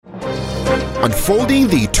unfolding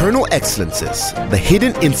the eternal excellences, the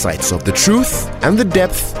hidden insights of the truth, and the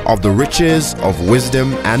depth of the riches of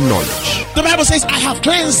wisdom and knowledge. The Bible says, I have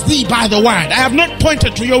cleansed thee by the word. I have not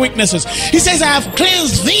pointed to your weaknesses. He says, I have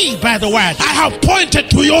cleansed thee by the word. I have pointed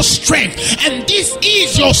to your strength. And this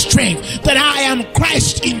is your strength, that I am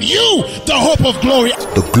Christ in you, the hope of glory.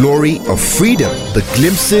 The glory of freedom, the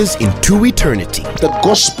glimpses into eternity. The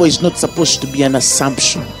gospel is not supposed to be an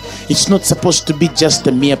assumption. It's not supposed to be just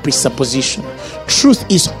a mere presupposition. Truth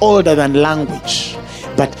is older than language,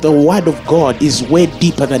 but the word of God is way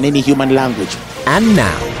deeper than any human language. And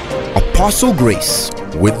now, Apostle Grace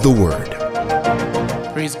with the word.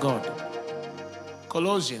 Praise God.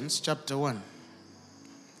 Colossians chapter 1,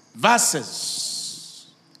 verses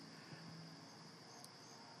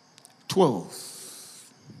 12.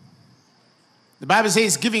 The Bible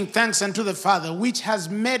says, giving thanks unto the Father, which has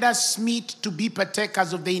made us meet to be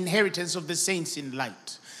partakers of the inheritance of the saints in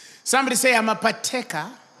light. Somebody say, I'm a partaker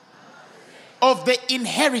of the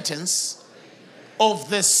inheritance of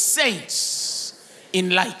the saints in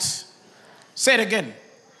light. Say it again.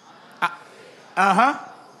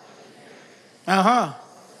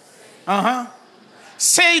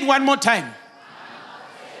 Say it one more time.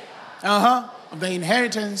 Of the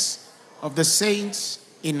inheritance of the saints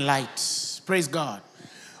in light. Praise God.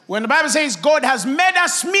 When the Bible says God has made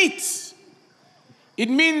us meet, it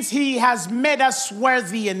means He has made us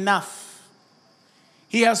worthy enough.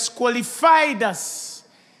 He has qualified us.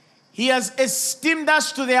 He has esteemed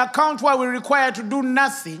us to the account where we require to do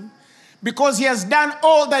nothing, because He has done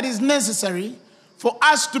all that is necessary for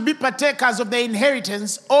us to be partakers of the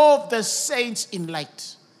inheritance of the saints in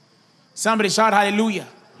light. Somebody shout hallelujah.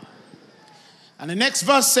 And the next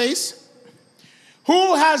verse says,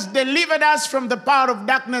 who has delivered us from the power of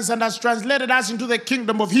darkness and has translated us into the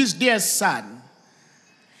kingdom of His dear Son,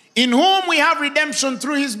 in whom we have redemption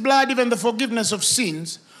through His blood, even the forgiveness of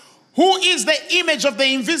sins, who is the image of the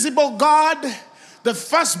invisible God, the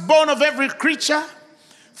firstborn of every creature.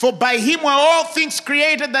 For by Him were all things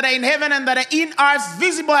created that are in heaven and that are in earth,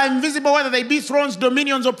 visible and invisible, whether they be thrones,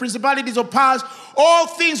 dominions, or principalities, or powers. All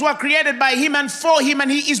things were created by Him and for Him, and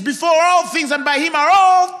He is before all things, and by Him are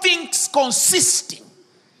all things consisting.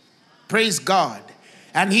 Praise God.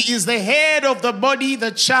 And He is the head of the body,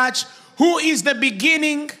 the church, who is the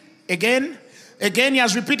beginning. Again, He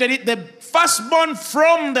has repeated it, the firstborn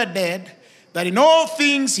from the dead, that in all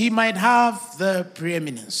things He might have the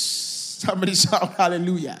preeminence. Somebody shout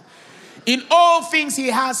hallelujah. In all things He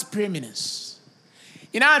has preeminence.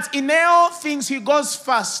 In all things He goes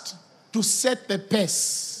first to set the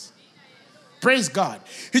pace. Praise God.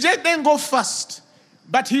 He just didn't go first,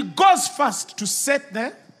 but He goes first to set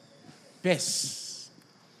the pace.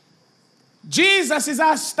 Jesus is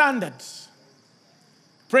our standard.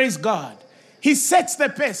 Praise God. He sets the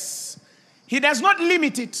pace. He does not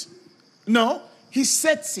limit it. No, He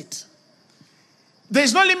sets it.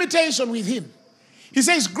 There's no limitation with Him. He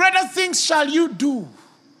says, greater things shall you do.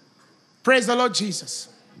 Praise the Lord Jesus.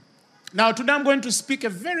 Now, today I'm going to speak a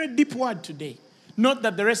very deep word today. Not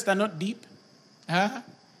that the rest are not deep.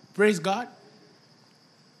 Praise God.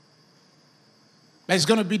 But it's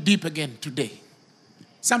going to be deep again today.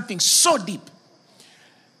 Something so deep.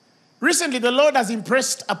 Recently, the Lord has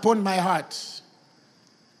impressed upon my heart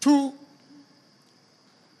to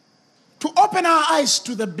open our eyes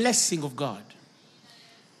to the blessing of God,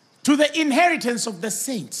 to the inheritance of the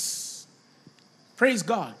saints. Praise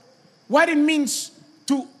God. What it means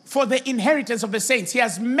for the inheritance of the saints. He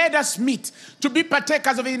has made us meet to be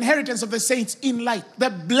partakers of the inheritance of the saints in light. The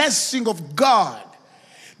blessing of God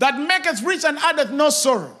that maketh rich and addeth no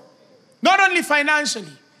sorrow. Not only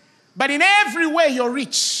financially, but in every way you're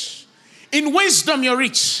rich. In wisdom you're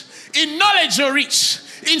rich. In knowledge you're rich.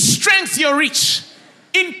 In strength you're rich.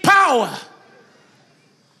 In power.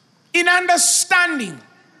 In understanding.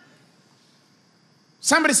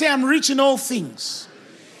 Somebody say, I'm rich in all things.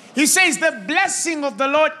 He says, the blessing of the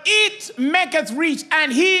Lord, it maketh rich,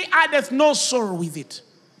 and He addeth no sorrow with it.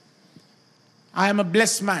 I am a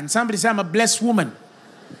blessed man. Somebody say, I'm a blessed woman.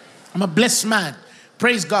 I'm a blessed man.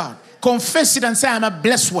 Praise God. Confess it and say, I'm a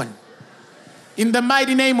blessed one. In the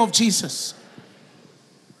mighty name of Jesus.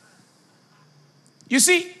 You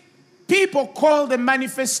see, people call the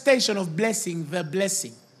manifestation of blessing the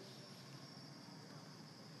blessing.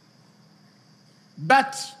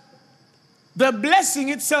 But the blessing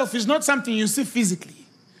itself is not something you see physically.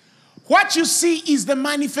 What you see is the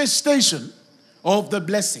manifestation of the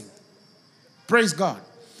blessing. Praise God.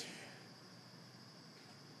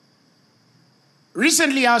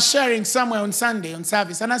 Recently, I was sharing somewhere on Sunday on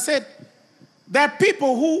service, and I said, there are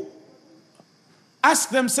people who ask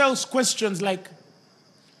themselves questions like,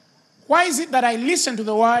 Why is it that I listen to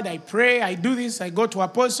the word, I pray, I do this, I go to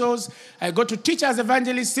apostles, I go to teachers,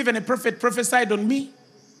 evangelists, even a prophet prophesied on me,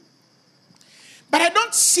 but I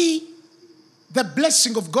don't see the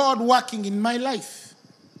blessing of God working in my life?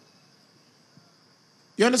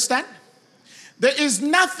 You understand? There is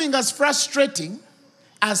nothing as frustrating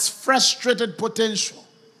as frustrated potential.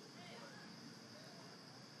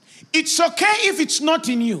 It's okay if it's not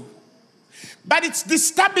in you, but it's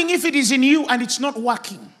disturbing if it is in you and it's not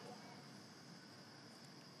working.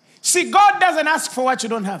 See, God doesn't ask for what you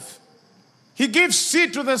don't have. He gives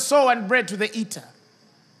seed to the sower and bread to the eater.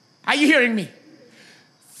 Are you hearing me?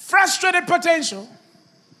 Frustrated potential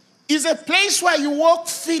is a place where you walk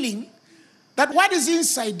feeling that what is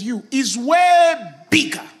inside you is way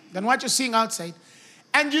bigger than what you're seeing outside,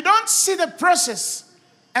 and you don't see the process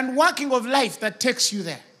and working of life that takes you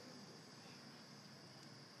there.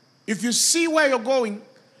 If you see where you're going,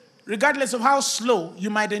 regardless of how slow,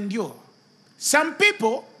 you might endure. Some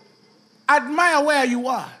people admire where you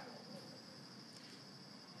are.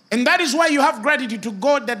 And that is why you have gratitude to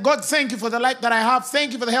God, that God, thank you for the life that I have.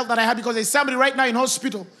 Thank you for the health that I have, because there's somebody right now in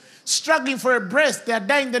hospital struggling for a breath. They are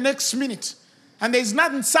dying the next minute. And there's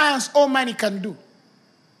nothing science or money can do.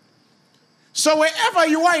 So wherever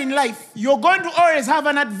you are in life, you're going to always have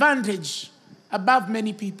an advantage above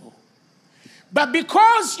many people. But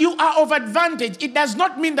because you are of advantage, it does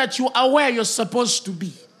not mean that you are where you're supposed to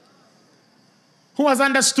be. Who has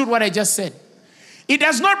understood what I just said? It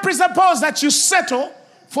does not presuppose that you settle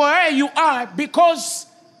for where you are because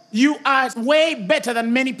you are way better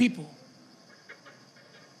than many people.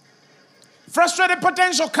 Frustrated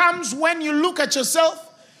potential comes when you look at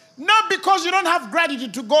yourself, not because you don't have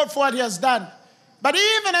gratitude to God for what He has done, but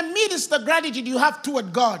even amidst the gratitude you have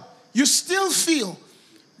toward God, you still feel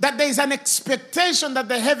that there is an expectation that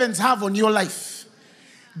the heavens have on your life.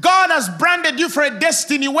 God has branded you for a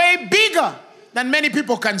destiny way bigger than many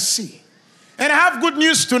people can see. And I have good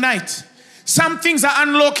news tonight. Some things are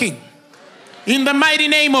unlocking in the mighty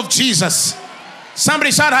name of Jesus.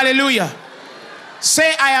 Somebody shout hallelujah.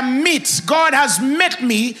 Say, I am meet. God has met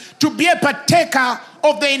me to be a partaker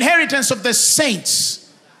of the inheritance of the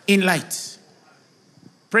saints in light.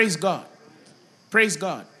 Praise God. Praise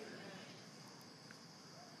God.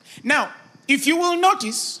 Now, if you will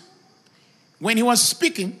notice, when he was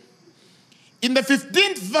speaking, in the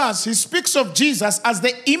 15th verse, he speaks of Jesus as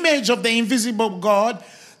the image of the invisible God,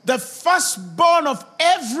 the firstborn of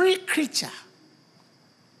every creature.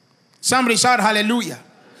 Somebody shout hallelujah.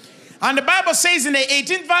 And the Bible says in the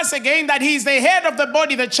 18th verse again that he is the head of the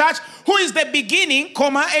body, the church, who is the beginning,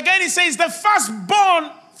 comma, again it says the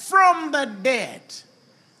firstborn from the dead,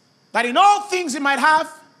 that in all things he might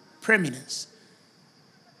have preeminence.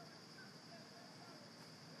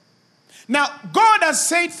 Now, God has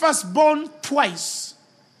said firstborn twice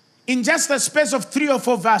in just a space of 3 or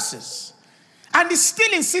 4 verses. And he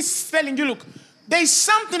still insists telling you, look, there is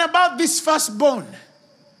something about this firstborn,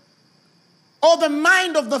 or the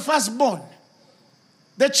mind of the firstborn,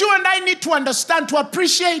 that you and I need to understand to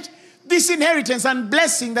appreciate this inheritance and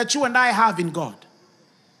blessing that you and I have in God.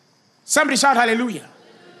 Somebody shout hallelujah.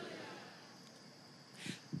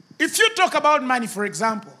 If you talk about money, for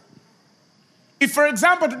example, if, for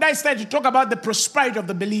example, today I started to talk about the prosperity of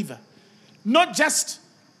the believer, not just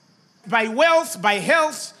by wealth, by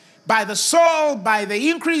health, by the soul, by the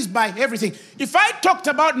increase, by everything. If I talked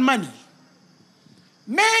about money,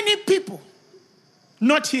 many people,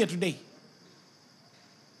 not here today,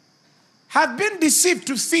 have been deceived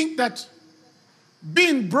to think that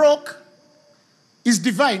being broke is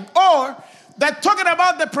divine, or that talking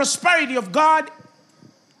about the prosperity of God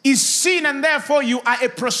is sin and therefore you are a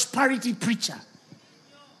prosperity preacher.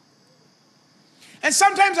 And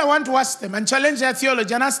sometimes I want to ask them and challenge their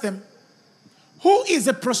theology and ask them, who is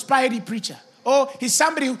a prosperity preacher? Oh, he's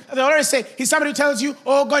somebody who, they always say, he's somebody who tells you,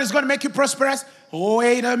 oh, God is going to make you prosperous. Oh,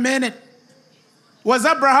 wait a minute. Was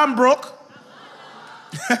Abraham broke?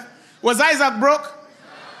 Was Isaac broke?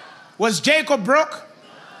 Was Jacob broke?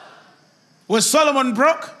 Was Solomon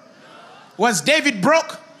broke? Was David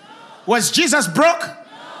broke? Was Jesus broke?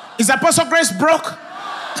 Is Apostle Grace broke?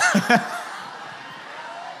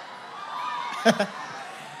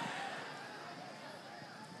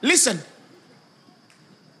 Listen,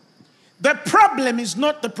 the problem is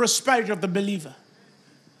not the prosperity of the believer.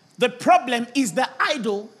 The problem is the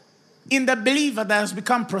idol in the believer that has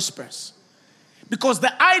become prosperous. Because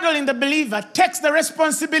the idol in the believer takes the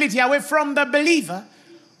responsibility away from the believer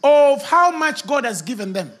of how much God has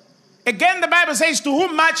given them. Again, the Bible says, to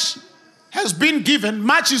whom much has been given,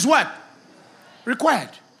 much is what?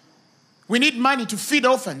 Required. We need money to feed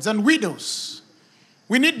orphans and widows.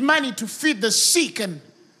 We need money to feed the sick and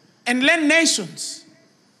and lend nations.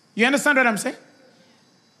 You understand what I'm saying?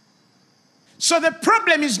 So the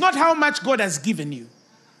problem is not how much God has given you.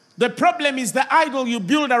 The problem is the idol you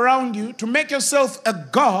build around you to make yourself a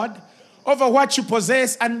god over what you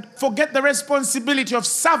possess and forget the responsibility of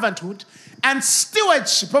servanthood and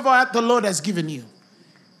stewardship over what the Lord has given you.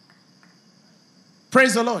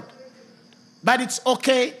 Praise the Lord. But it's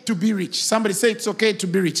okay to be rich. Somebody say it's okay to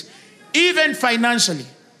be rich. Even financially.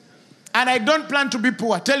 And I don't plan to be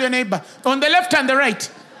poor. Tell your neighbor, on the left and the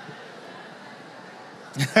right.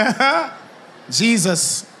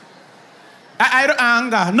 Jesus.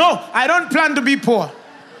 I don't plan to be poor.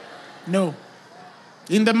 No.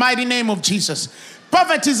 In the mighty name of Jesus.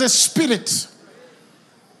 Poverty is a spirit.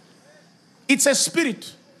 It's a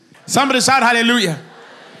spirit. Somebody shout hallelujah.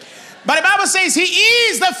 But the Bible says he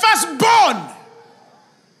is the firstborn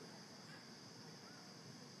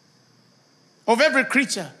of every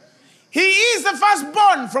creature. He is the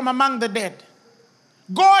firstborn from among the dead.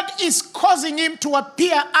 God is causing him to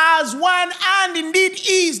appear as one, and indeed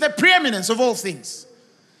is the preeminence of all things.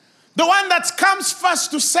 The one that comes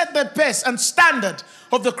first to set the pace and standard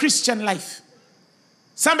of the Christian life.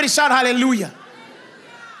 Somebody shout hallelujah.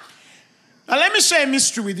 Now let me share a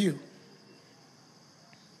mystery with you.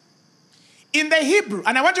 In the Hebrew,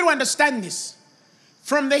 and I want you to understand this,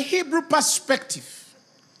 from the Hebrew perspective,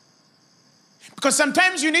 because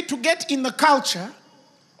sometimes you need to get in the culture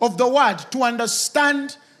of the word to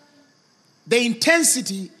understand the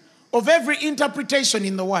intensity of every interpretation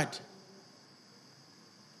in the word.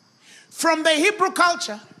 From the Hebrew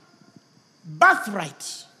culture,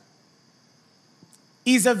 birthright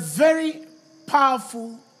is a very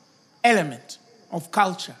powerful element of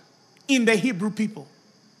culture in the Hebrew people.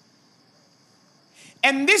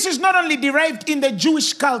 And this is not only derived in the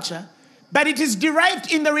Jewish culture, but it is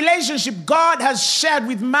derived in the relationship God has shared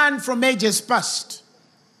with man from ages past.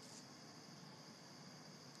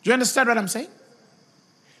 Do you understand what I'm saying?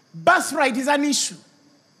 Birthright is an issue.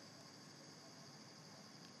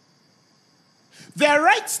 There are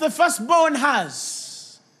rights the firstborn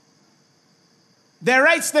has. There are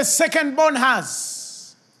rights the secondborn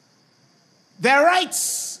has. There are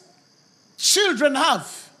rights children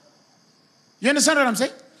have. You understand what I'm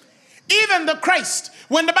saying? Even the Christ,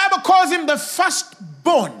 when the Bible calls him the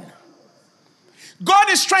firstborn, God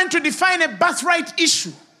is trying to define a birthright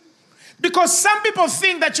issue. Because some people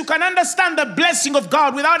think that you can understand the blessing of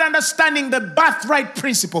God without understanding the birthright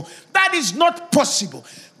principle. That is not possible.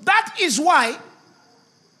 That is why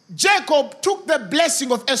Jacob took the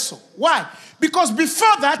blessing of Esau. Why? Because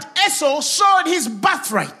before that, Esau sold his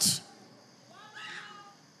birthright.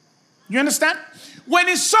 You understand? When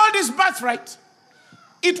he sold his birthright,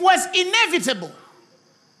 it was inevitable.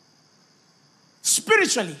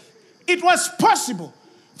 Spiritually, it was possible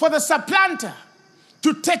for the supplanter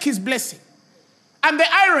to take his blessing. And the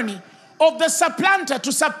irony of the supplanter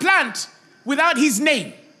to supplant without his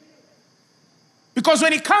name. Because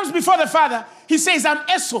when he comes before the father, he says, I'm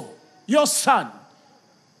Esau, your son.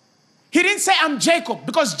 He didn't say, I'm Jacob,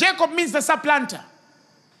 because Jacob means the supplanter.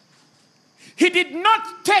 He did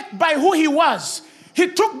not take by who he was. He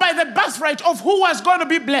took by the birthright of who was going to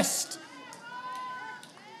be blessed.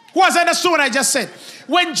 Who has understood what I just said?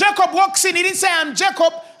 When Jacob walks in, he didn't say, I'm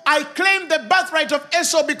Jacob, I claim the birthright of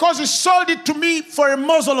Esau because he sold it to me for a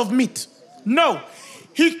morsel of meat. No.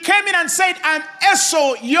 He came in and said, I'm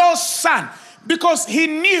Esau, your son. Because he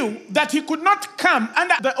knew that he could not come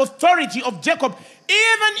under the authority of Jacob,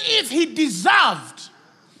 even if he deserved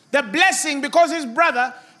the blessing because his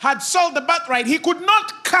brother had sold the birthright. He could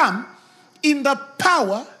not come in the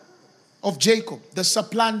power of Jacob, the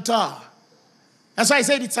supplanter. That's why I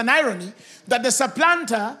said it's an irony that the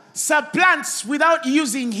supplanter supplants without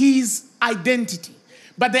using his identity,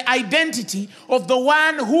 but the identity of the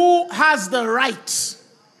one who has the right.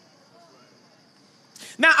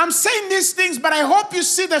 Now, I'm saying these things, but I hope you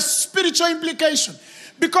see the spiritual implication,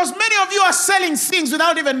 because many of you are selling things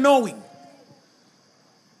without even knowing.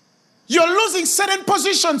 You're losing certain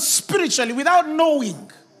positions spiritually without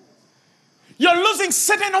knowing. You're losing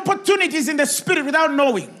certain opportunities in the spirit without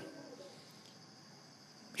knowing.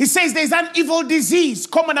 He says there's an evil disease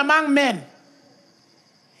common among men.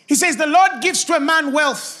 He says the Lord gives to a man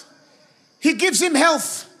wealth. He gives him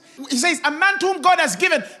health. He says a man to whom God has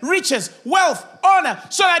given riches, wealth, honor,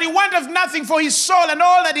 so that he wanteth nothing for his soul and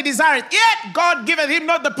all that he desireth. Yet God giveth him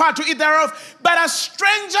not the power to eat thereof, but a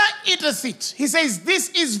stranger eateth it. He says this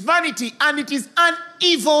is vanity and it is an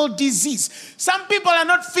evil disease. Some people are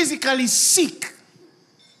not physically sick.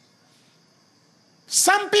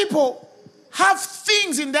 Some people have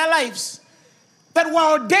things in their lives that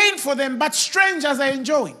were ordained for them, but strangers are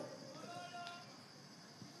enjoying.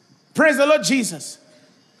 Praise the Lord Jesus.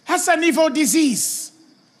 That's an evil disease.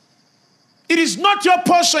 It is not your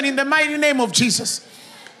portion in the mighty name of Jesus.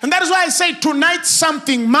 And that is why I say tonight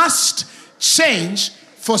something must change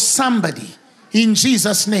for somebody in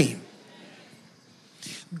Jesus' name.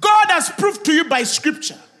 God has proved to you by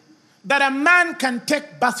scripture that a man can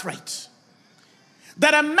take birthright,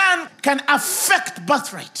 that a man can affect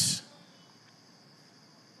birthright,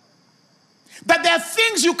 that there are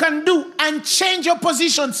things you can do and change your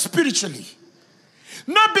position spiritually.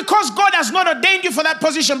 Not because God has not ordained you for that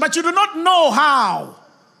position, but you do not know how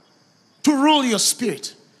to rule your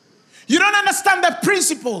spirit. You don't understand the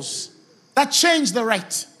principles that change the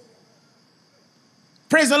right.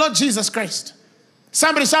 Praise the Lord Jesus Christ.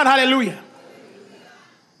 Somebody shout hallelujah.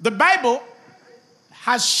 The Bible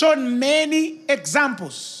has shown many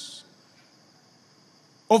examples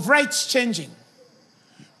of rights changing,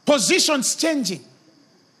 positions changing.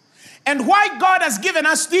 And why God has given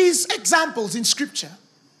us these examples in Scripture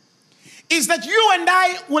is that you and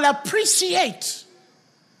I will appreciate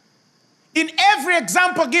in every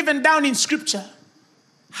example given down in Scripture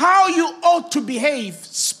how you ought to behave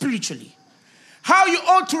spiritually, how you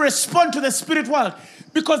ought to respond to the spirit world.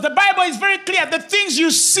 Because the Bible is very clear. The things you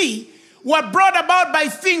see were brought about by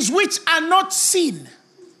things which are not seen.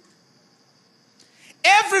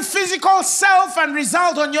 Every physical self and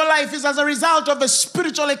result on your life is as a result of a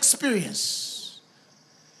spiritual experience.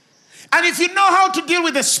 And if you know how to deal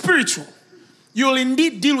with the spiritual, you will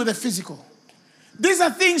indeed deal with the physical. These are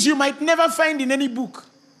things you might never find in any book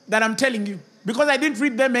that I'm telling you, because I didn't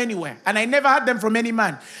read them anywhere and I never had them from any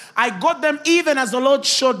man. I got them even as the Lord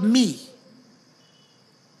showed me.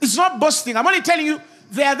 It's not boasting. I'm only telling you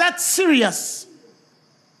they are that serious.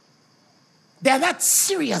 They are that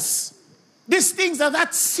serious. These things are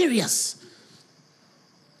that serious.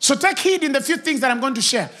 So take heed in the few things that I'm going to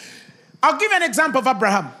share. I'll give you an example of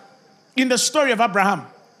Abraham. In the story of Abraham.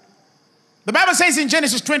 The Bible says in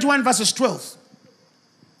Genesis 21 verses 12.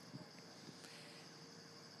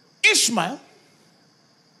 Ishmael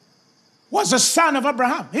was a son of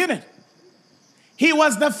Abraham, isn't it? He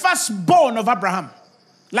was the firstborn of Abraham.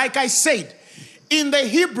 Like I said, in the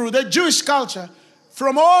Hebrew, the Jewish culture,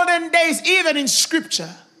 from olden days, even in Scripture,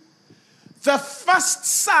 the first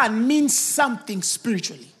son means something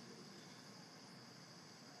spiritually.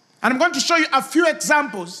 And I'm going to show you a few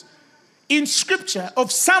examples in Scripture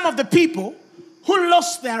of some of the people who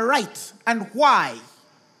lost their right and why.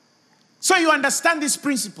 So you understand these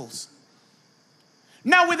principles.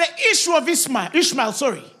 Now with the issue of Ishmael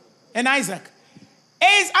and Isaac.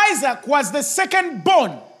 Isaac was the second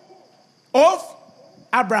born of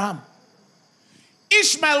Abraham.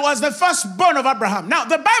 Ishmael was the firstborn of Abraham. Now,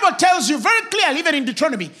 the Bible tells you very clearly, even in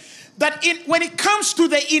Deuteronomy, that when it comes to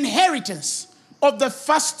the inheritance of the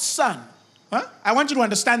first son, I want you to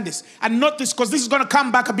understand this and note this, because this is going to come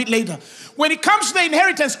back a bit later. When it comes to the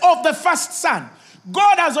inheritance of the first son,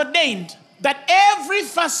 God has ordained that every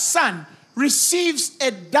first son receives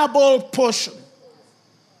a double portion.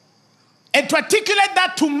 And to articulate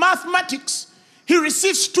that to mathematics, he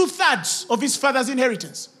receives 2/3 of his father's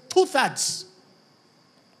inheritance. 2/3.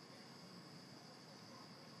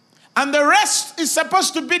 And the rest is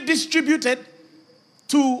supposed to be distributed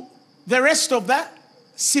to the rest of the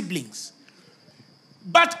siblings.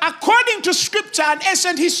 But according to Scripture and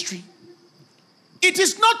ancient history, it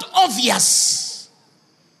is not obvious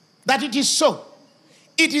that it is so.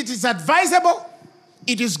 It is advisable,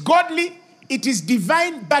 it is godly, it is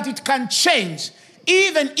divine, but it can change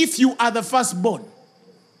even if you are the firstborn.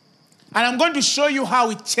 And I'm going to show you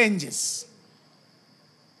how it changes.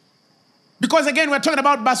 Because again, we're talking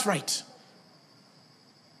about birthright.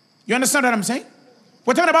 You understand what I'm saying?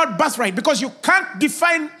 We're talking about birthright because you can't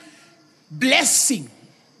define blessing,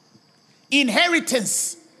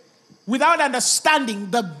 inheritance, without understanding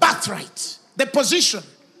the birthright, the position.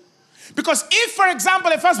 Because if, for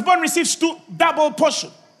example, a firstborn receives double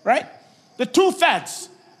portion, right? The 2/3.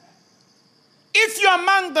 If you're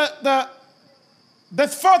among the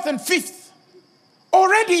fourth and fifth,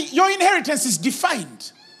 already your inheritance is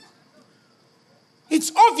defined. It's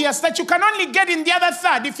obvious that you can only get in the other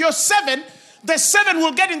third. If you're 7, the 7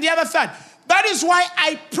 will get in the other third. That is why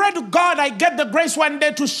I pray to God I get the grace one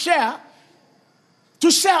day to share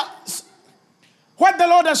what the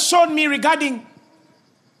Lord has shown me regarding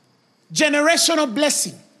generational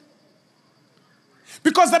blessing.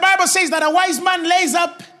 Because the Bible says that a wise man lays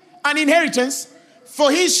up an inheritance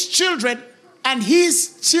for his children and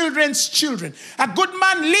his children's children. A good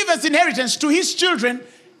man leaveth inheritance to his children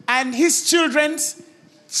and his children's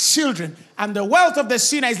children. And the wealth of the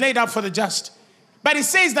sinner is laid up for the just. But it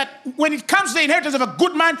says that when it comes to the inheritance of a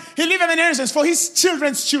good man, he leaveth an inheritance for his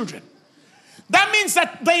children's children. That means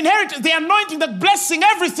that the inheritance, the anointing, the blessing,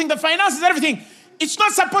 everything, the finances, everything, it's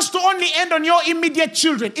not supposed to only end on your immediate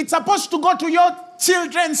children. It's supposed to go to your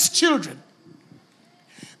children's children.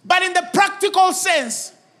 But in the practical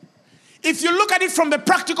sense, if you look at it from the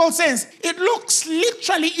practical sense, it looks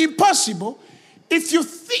literally impossible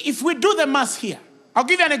if we do the math here. I'll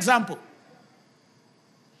give you an example.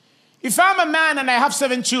 If I'm a man and I have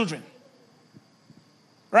 7 children,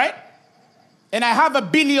 right? And I have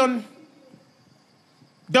 $1 billion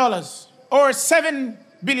or $7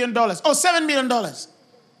 billion or $7 million,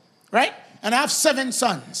 right? And I have 7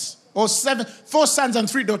 sons or 4 sons and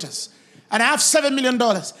 3 daughters. And I have $7 million.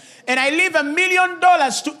 And I leave $1 million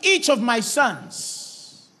to each of my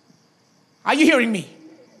sons. Are you hearing me?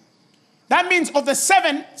 That means of the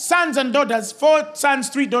 7 sons and daughters, 4 sons,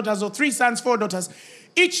 3 daughters, or 3 sons, 4 daughters,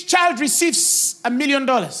 each child receives $1 million.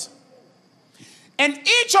 And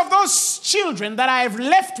each of those children that I have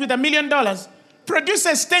left with $1 million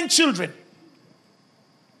produces 10 children.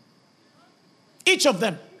 Each of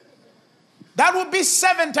them. That would be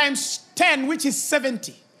 7 times 10, which is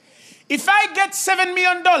 70. If I get $7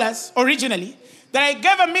 million originally, then I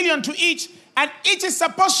gave $1 million to each, and each is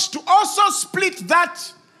supposed to also split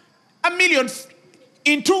that $1 million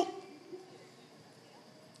into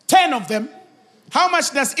 10 of them. How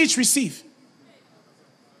much does each receive?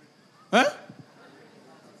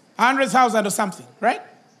 100,000 or something, right?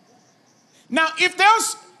 Now, if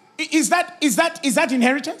there's, is that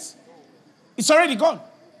inheritance? It's already gone.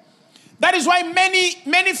 That is why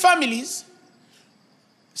many families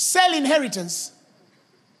sell inheritance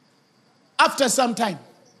after some time,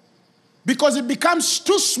 because it becomes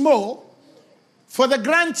too small for the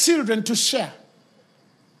grandchildren to share.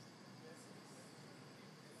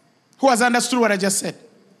 Who has understood what I just said?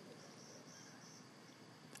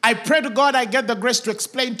 I pray to God I get the grace to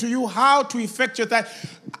explain to you how to effect your tithe.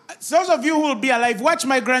 Those of you who will be alive, watch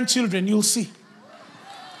my grandchildren, you'll see.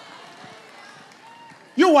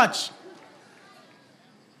 You watch.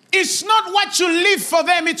 It's not what you live for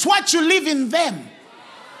them, it's what you live in them.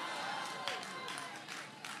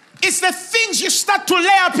 It's the things you start to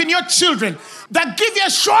lay up in your children that give you a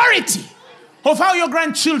surety of how your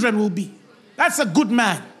grandchildren will be. That's a good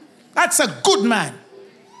man. That's a good man.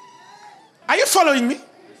 Are you following me?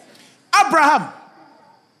 Abraham.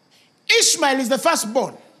 Ishmael is the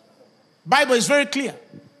firstborn. Bible is very clear.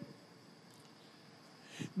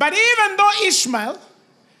 But even though Ishmael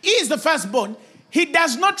is the firstborn, he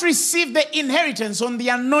does not receive the inheritance on the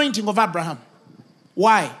anointing of Abraham.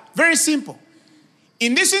 Why? Very simple.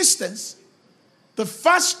 In this instance, the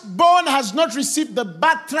firstborn has not received the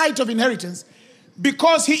birthright of inheritance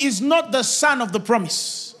because he is not the son of the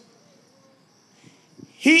promise.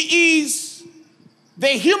 He is the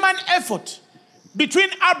human effort between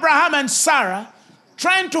Abraham and Sarah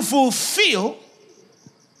trying to fulfill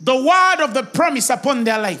the word of the promise upon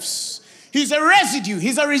their lives. He's a residue,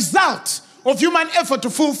 he's a result of human effort to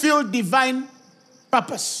fulfill divine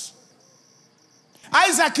purpose.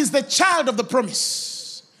 Isaac is the child of the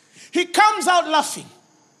promise. He comes out laughing.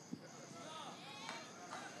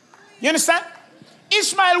 You understand?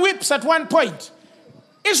 Ishmael weeps at one point.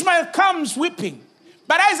 Ishmael comes weeping.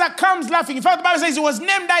 But Isaac comes laughing. In fact, the Bible says he was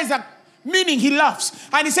named Isaac, meaning he laughs.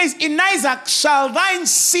 And he says, in Isaac shall thine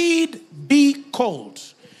seed be called.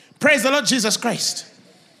 Praise the Lord Jesus Christ.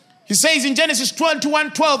 He says in Genesis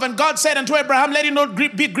 12:12, and God said unto Abraham, let it not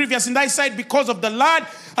be grievous in thy sight because of the lad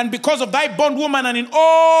and because of thy bondwoman, and in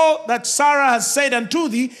all that Sarah has said unto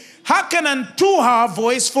thee, hearken unto her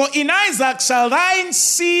voice, for in Isaac shall thine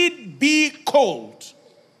seed be called.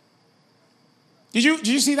 Did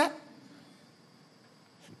you see that?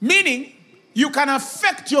 Meaning, you can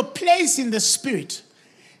affect your place in the spirit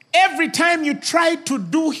every time you try to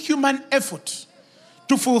do human effort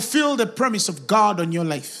to fulfill the promise of God on your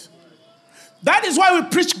life. That is why we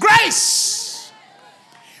preach grace.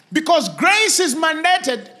 Because grace is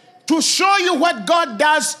mandated to show you what God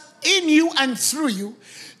does in you and through you.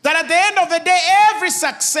 That at the end of the day, every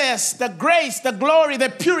success, the grace, the glory, the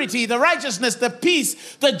purity, the righteousness, the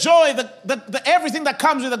peace, the joy, the everything that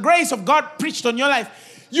comes with the grace of God preached on your life,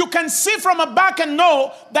 you can see from a back and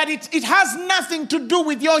know that it has nothing to do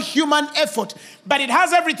with your human effort, but it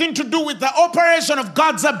has everything to do with the operation of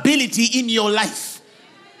God's ability in your life.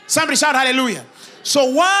 Somebody shout hallelujah.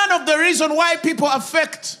 So one of the reasons why people are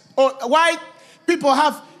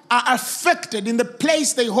affected in the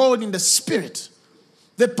place they hold in the spirit,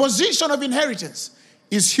 the position of inheritance,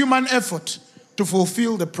 is human effort to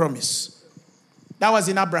fulfill the promise. That was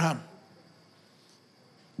in Abraham.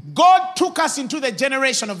 God took us into the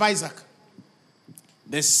generation of Isaac.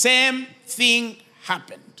 The same thing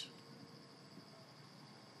happened.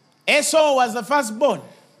 Esau was the firstborn.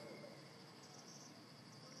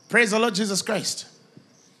 Praise the Lord Jesus Christ.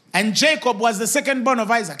 And Jacob was the secondborn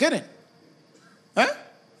of Isaac, isn't it? Huh?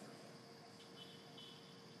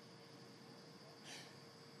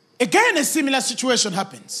 Again, a similar situation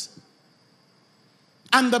happens.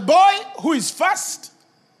 And the boy who is first,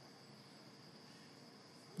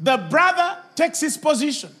 the brother takes his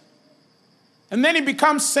position. And then he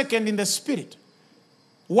becomes second in the spirit.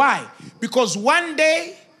 Why? Because one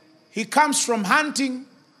day he comes from hunting,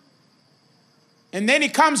 and then he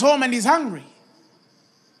comes home and he's hungry.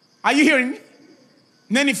 Are you hearing me?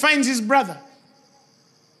 And then he finds his brother.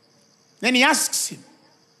 Then he asks him,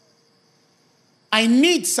 I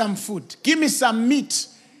need some food. Give me some meat.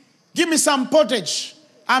 Give me some pottage.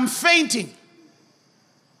 I'm fainting.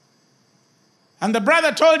 And the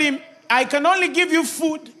brother told him, I can only give you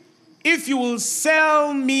food if you will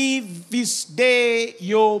sell me this day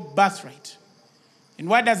your birthright. And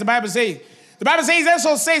what does the Bible say? The Bible says,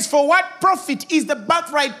 Esau says, for what profit is the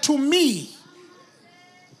birthright to me?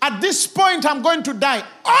 At this point, I'm going to die.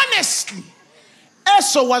 Honestly,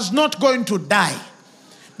 Esau was not going to die,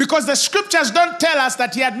 because the scriptures don't tell us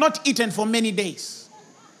that he had not eaten for many days.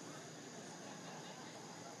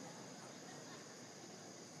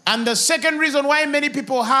 And the second reason why many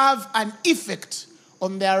people have an effect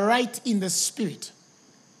on their right in the spirit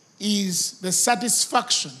is the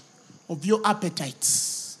satisfaction of your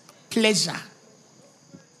appetites, pleasure.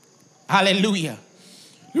 Hallelujah.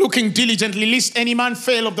 Looking diligently, lest any man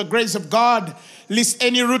fail of the grace of God, lest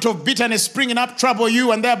any root of bitterness springing up trouble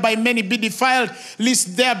you, and thereby many be defiled,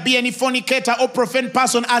 lest there be any fornicator or profane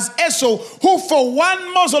person as Esau, who for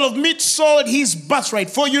one morsel of meat sold his birthright.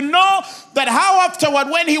 For you know that how afterward,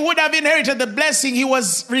 when he would have inherited the blessing, he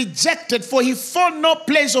was rejected, for he found no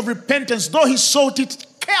place of repentance, though he sought it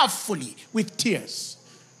carefully with tears.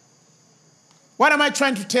 What am I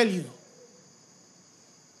trying to tell you?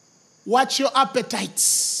 Watch your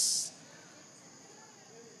appetites.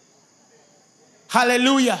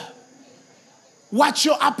 Hallelujah. Watch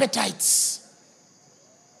your appetites.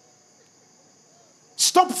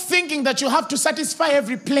 Stop thinking that you have to satisfy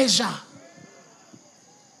every pleasure.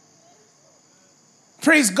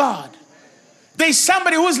 Praise God. There's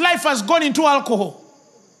somebody whose life has gone into alcohol.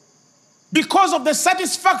 Because of the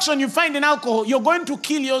satisfaction you find in alcohol, you're going to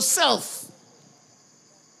kill yourself.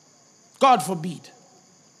 God forbid.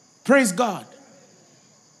 Praise God.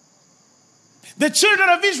 The children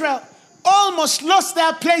of Israel almost lost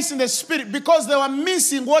their place in the spirit because they were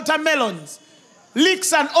missing watermelons,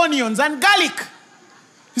 leeks and onions and garlic.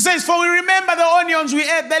 He says, for we remember the onions we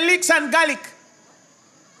ate, the leeks and garlic.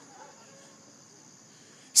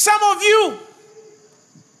 Some of you,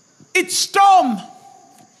 it's Storm,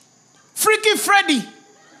 Freaky Freddy,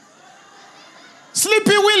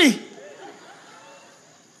 Sleepy Willie.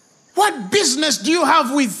 What business do you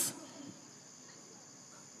have with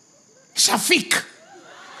Shafiq?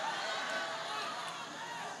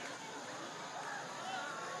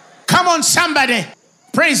 Come on, somebody.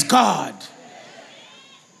 Praise God.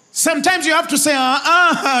 Sometimes you have to say,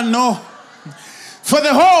 no. For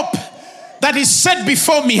the hope that is set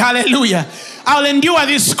before me, hallelujah, I'll endure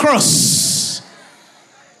this cross.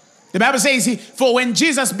 The Bible says, for when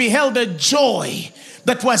Jesus beheld the joy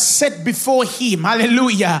that was set before him,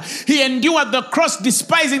 hallelujah, he endured the cross,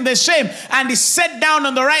 despising the shame, and he sat down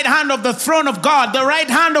on the right hand of the throne of God, the right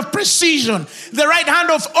hand of precision, the right hand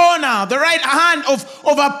of honor, the right hand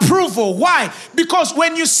of approval. Why? Because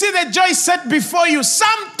when you see the joy set before you,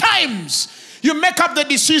 sometimes you make up the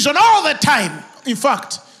decision all the time, in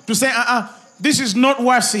fact, to say, this is not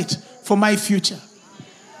worth it for my future.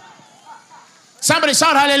 Somebody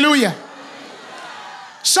shout hallelujah.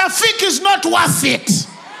 Shafiq is not worth it.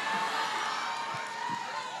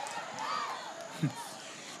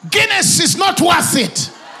 Guinness is not worth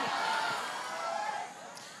it.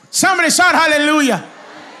 Somebody shout hallelujah.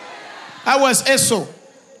 I was Esau.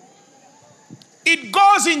 It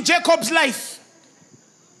goes in Jacob's life,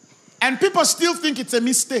 and people still think it's a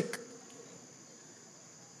mistake.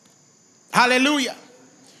 Hallelujah.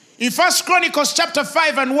 In 1 Chronicles chapter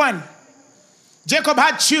 5 and 1, Jacob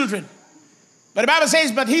had children. But the Bible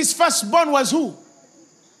says, but his firstborn was who?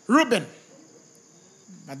 Reuben.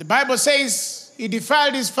 But the Bible says he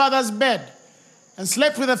defiled his father's bed and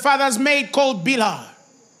slept with the father's maid called Bilhah.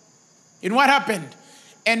 And what happened?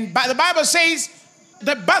 And the Bible says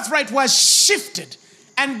the birthright was shifted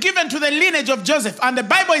and given to the lineage of Joseph. And the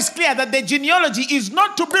Bible is clear that the genealogy is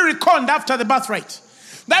not to be reckoned after the birthright.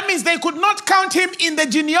 That means they could not count him in the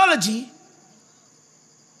genealogy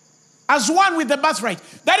as one with the birthright.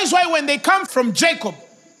 That is why when they come from Jacob,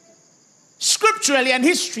 scripturally and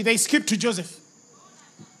history, they skip to Joseph.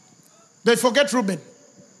 They forget Reuben.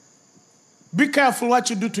 Be careful what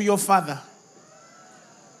you do to your father.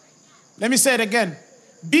 Let me say it again.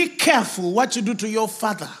 Be careful what you do to your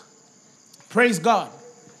father. Praise God.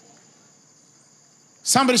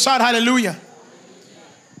 Somebody shout hallelujah.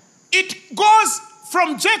 It goes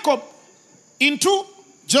from Jacob into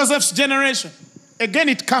Joseph's generation. Again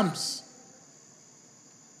it comes.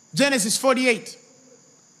 Genesis 48.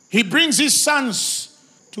 He brings his sons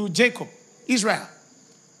to Jacob, Israel.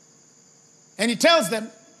 And he tells them,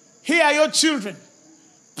 here are your children.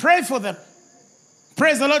 Pray for them.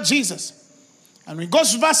 Praise the Lord Jesus. And when he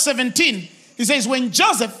goes to verse 17, he says, when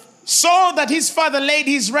Joseph saw that his father laid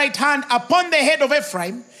his right hand upon the head of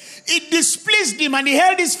Ephraim, it displeased him, and he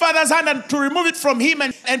held his father's hand and to remove it from him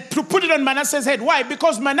and to put it on Manasseh's head. Why?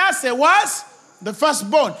 Because Manasseh was the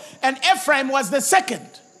firstborn and Ephraim was the second.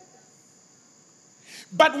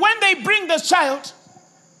 But when they bring the child,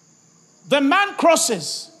 the man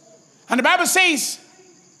crosses. And the Bible says,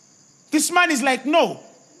 this man is like, no,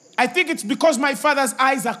 I think it's because my father's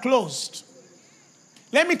eyes are closed.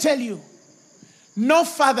 Let me tell you, no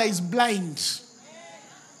father is blind.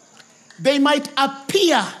 They might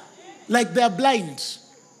appear like they are blind,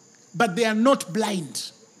 but they are not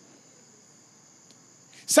blind.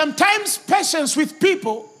 Sometimes patience with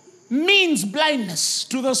people means blindness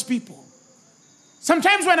to those people.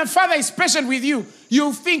 Sometimes when a father is patient with you,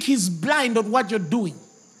 you think he's blind on what you're doing.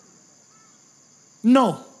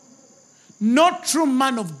 No. No true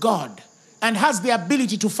man of God and has the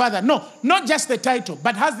ability to father. No, not just the title,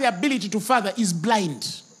 but has the ability to father is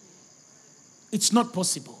blind. It's not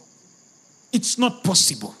possible. It's not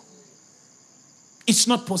possible. It's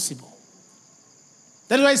not possible.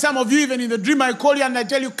 That's why some of you, even in the dream, I call you and I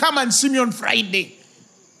tell you, come and see me on Friday.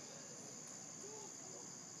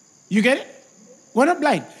 You get it? We're not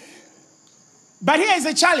blind. But here is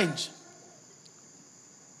a challenge.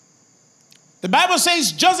 The Bible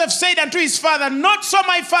says, Joseph said unto his father, not so,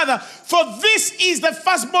 my father, for this is the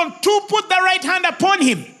firstborn, to put the right hand upon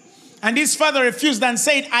him. And his father refused and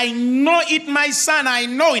said, I know it, my son, I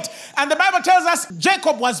know it. And the Bible tells us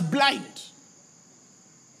Jacob was blind,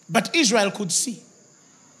 but Israel could see.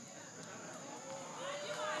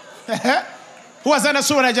 Who has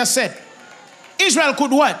understood what I just said? Israel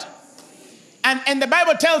could what? And the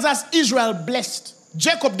Bible tells us Israel blessed.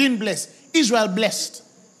 Jacob didn't bless. Israel blessed.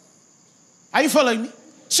 Are you following me?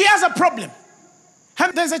 She has a problem.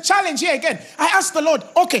 And there's a challenge here again. I asked the Lord,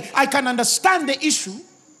 okay, I can understand the issue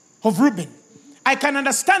of Reuben. I can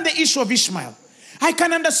understand the issue of Ishmael. I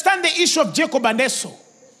can understand the issue of Jacob and Esau.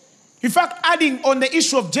 In fact, adding on the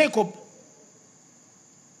issue of Jacob,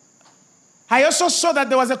 I also saw that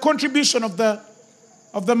there was a contribution of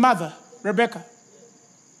the mother, Rebecca.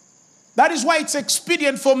 That is why it's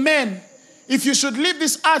expedient for men, if you should leave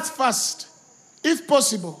this earth first, if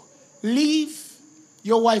possible, leave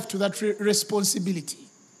your wife to that responsibility.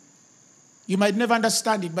 You might never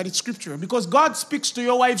understand it, but it's scriptural. Because God speaks to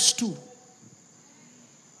your wives too.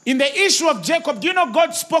 In the issue of Jacob, do you know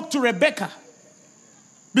God spoke to Rebecca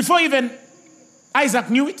before even Isaac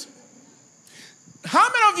knew it? How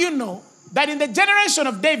many of you know that in the generation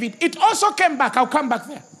of David, it also came back? I'll come back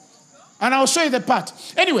there. And I'll show you the part.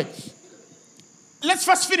 Anyway, let's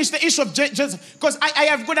first finish the issue of Joseph. Because I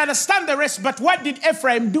have got to understand the rest. But what did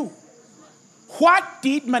Ephraim do? What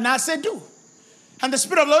did Manasseh do? And the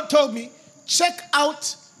Spirit of the Lord told me, check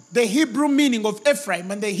out the Hebrew meaning of Ephraim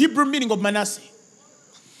and the Hebrew meaning of Manasseh.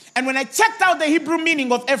 And when I checked out the Hebrew meaning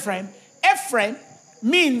of Ephraim, Ephraim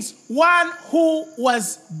means one who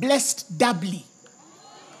was blessed doubly.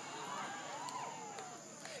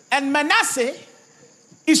 And Manasseh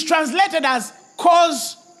is translated as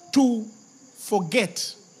cause to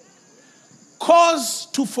forget. Cause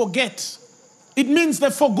to forget. It means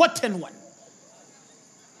the forgotten one.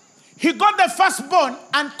 He got the firstborn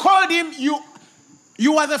and called him,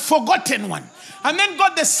 you are the forgotten one. And then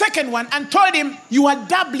got the second one and told him, you are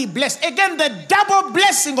doubly blessed. Again, the double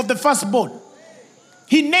blessing of the firstborn.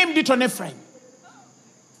 He named it on Ephraim.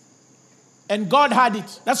 And God had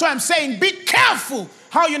it. That's why I'm saying, be careful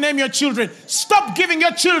how you name your children. Stop giving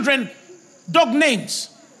your children dog names.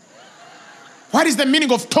 What is the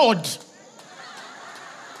meaning of Todd?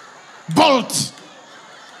 Bolt.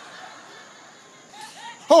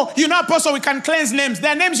 Oh, you know, Apostle, we can cleanse names. There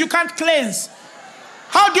are names you can't cleanse.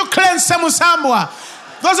 How do you cleanse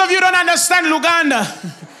Samusambwa? Those of you who don't understand Luganda.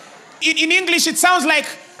 In English, it sounds like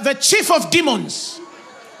the chief of demons.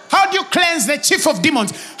 How do you cleanse the chief of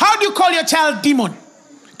demons? How do you call your child demon?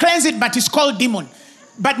 Cleanse it, but it's called demon.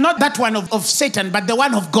 But not that one of Satan, but the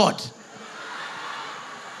one of God.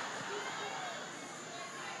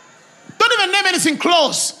 Don't even name anything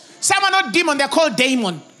close. Some are not demon, they're called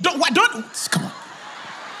daemon. Don't, come on.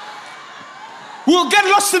 We'll get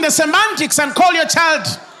lost in the semantics and call your child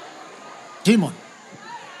demon.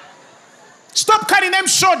 Stop cutting them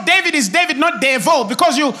short. David is David, not devil,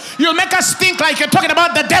 because you'll make us think like you're talking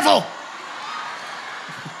about the devil.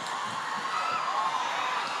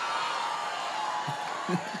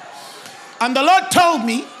 And the Lord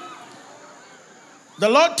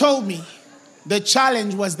told me the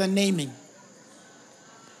challenge was the naming.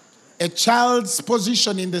 A child's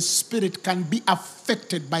position in the spirit can be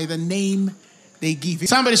affected by the name they give.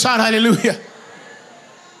 Somebody shout hallelujah.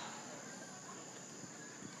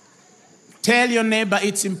 Tell your neighbor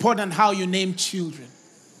it's important how you name children,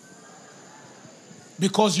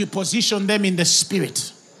 because you position them in the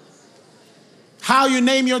spirit. How you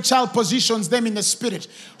name your child positions them in the spirit.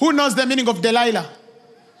 Who knows the meaning of Delilah?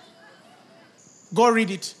 Go read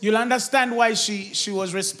it. You'll understand why she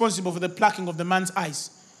was responsible for the plucking of the man's eyes.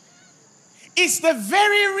 It's the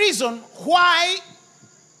very reason why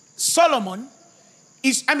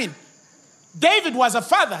David was a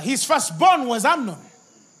father. His firstborn was Amnon.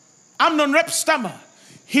 Amnon reps Tamar.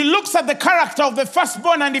 He looks at the character of the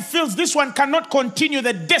firstborn and he feels this one cannot continue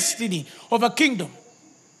the destiny of a kingdom.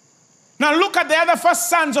 Now look at the other first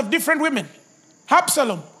sons of different women.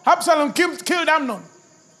 Absalom killed Amnon.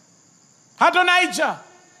 Adonijah,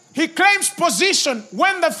 he claims position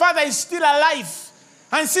when the father is still alive.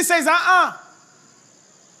 And she says,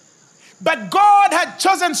 But God had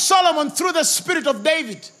chosen Solomon through the spirit of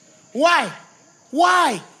David. Why?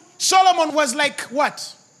 Solomon was like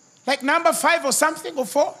what? Like number 5 or something, or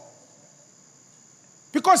 4?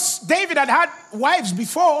 Because David had wives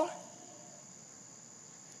before.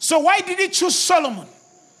 So why did he choose Solomon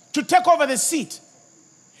to take over the seat?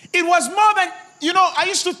 It was more than, I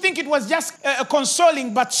used to think it was just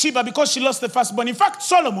consoling Bathsheba because she lost the firstborn. In fact,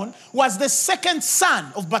 Solomon was the second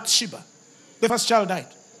son of Bathsheba. The first child died.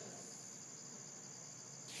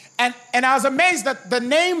 And I was amazed that the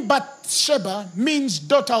name Bathsheba means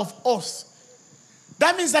daughter of oath.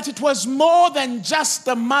 That means that it was more than just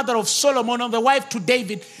the mother of Solomon or the wife to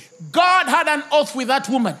David. God had an oath with that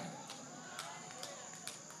woman.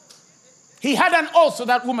 He had an oath with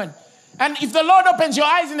that woman. And if the Lord opens your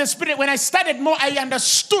eyes in the spirit, when I studied more, I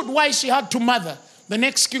understood why she had to mother the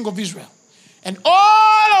next king of Israel. And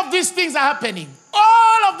all of these things are happening.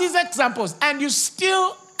 All of these examples. And you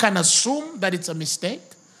still can assume that it's a mistake?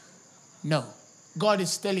 No. God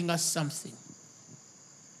is telling us something.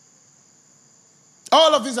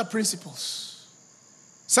 All of these are principles.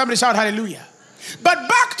 Somebody shout hallelujah. But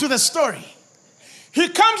back to the story. He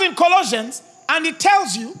comes in Colossians and he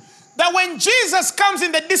tells you that when Jesus comes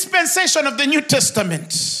in the dispensation of the New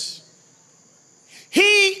Testament,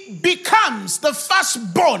 he becomes the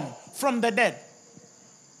firstborn from the dead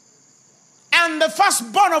and the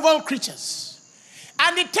firstborn of all creatures.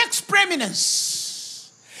 And he takes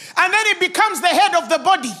preeminence. And then he becomes the head of the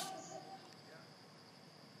body.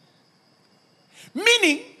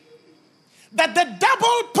 Meaning that the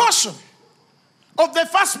double portion of the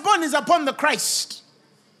firstborn is upon the Christ.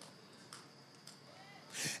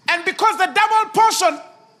 And because the double portion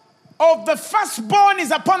of the firstborn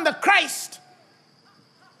is upon the Christ,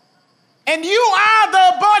 and you are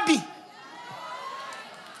the body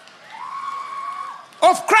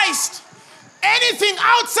of Christ, anything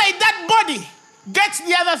outside that body gets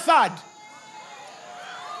the other third.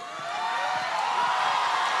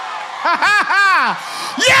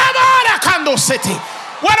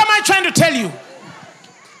 What am I trying to tell you?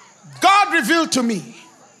 God revealed to me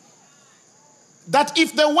that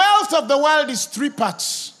if the wealth of the world is 3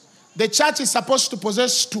 parts, the church is supposed to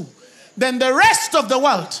possess 2. Then the rest of the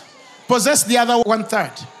world possess the other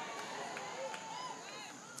 1/3.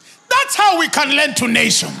 That's how we can lend to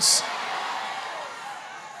nations.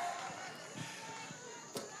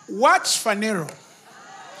 Watch Phaneroo.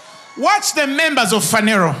 Watch the members of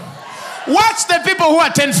Phaneroo. Watch the people who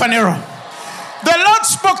attend Phaneroo. The Lord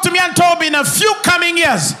spoke to me and told me in a few coming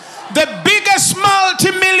years, the biggest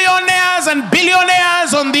multimillionaires and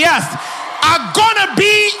billionaires on the earth are going to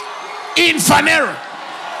be in Phaneroo.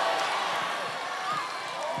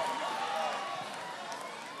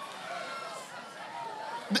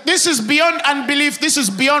 This is beyond unbelief. This is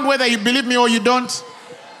beyond whether you believe me or you don't.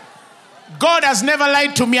 God has never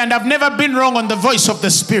lied to me, and I've never been wrong on the voice of the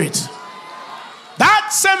Spirit.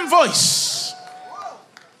 That same voice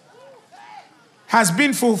has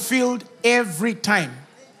been fulfilled every time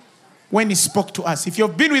when he spoke to us. If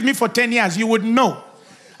you've been with me for 10 years, you would know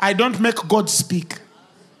I don't make God speak.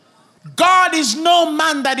 God is no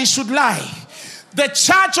man that he should lie. The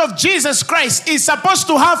church of Jesus Christ is supposed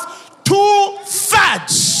to have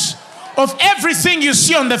 2/3 of everything you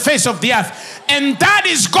see on the face of the earth. And that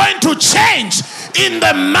is going to change in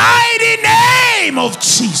the mighty name of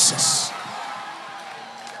Jesus.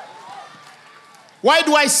 Why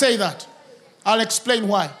do I say that? I'll explain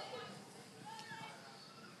why.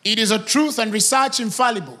 It is a truth and research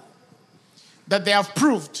infallible that they have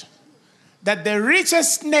proved that the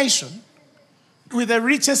richest nation with the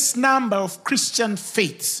richest number of Christian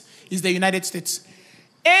faiths is the United States.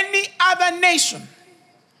 Any other nation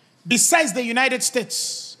besides the United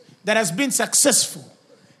States that has been successful,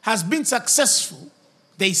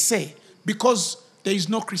 they say, because there is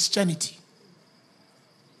no Christianity.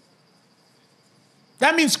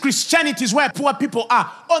 That means Christianity is where poor people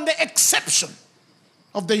are, on the exception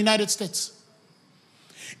of the United States.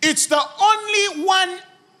 It's the only one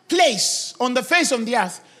place on the face of the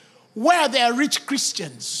earth where there are rich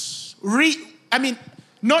Christians. Even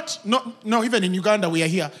in Uganda we are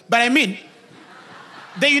here. But I mean,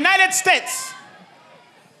 the United States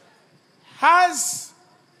has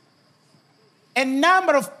a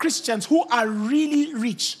number of Christians who are really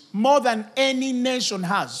rich, more than any nation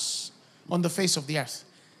has on the face of the earth.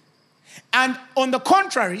 And on the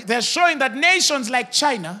contrary, they're showing that nations like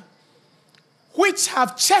China, which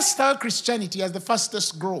have chased out Christianity as the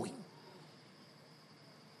fastest growing,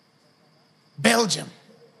 Belgium,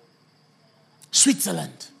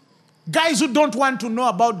 Switzerland, guys who don't want to know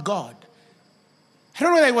about God. I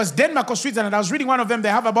don't know whether it was Denmark or Switzerland. I was reading one of them. They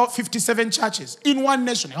have about 57 churches in one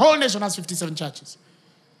nation. The whole nation has 57 churches.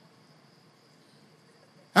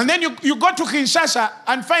 And then you go to Kinshasa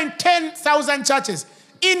and find 10,000 churches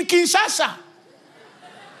in Kinshasa.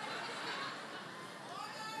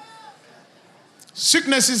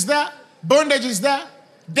 Sickness is there, bondage is there,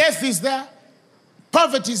 death is there,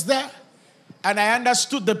 poverty is there. And I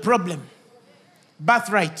understood the problem.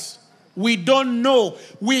 Birthright. We don't know.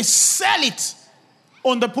 We sell it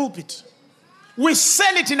on the pulpit. We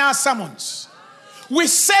sell it in our sermons. We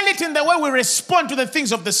sell it in the way we respond to the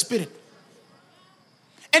things of the Spirit.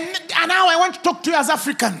 And now I want to talk to you as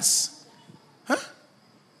Africans. Huh?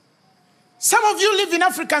 Some of you live in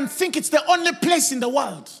Africa and think it's the only place in the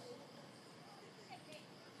world.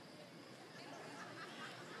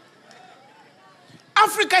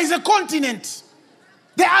 Africa is a continent.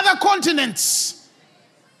 There are other continents.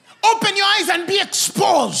 Open your eyes and be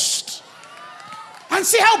exposed. And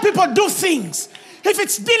see how people do things. If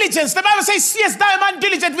it's diligence, the Bible says, "Yes, thou man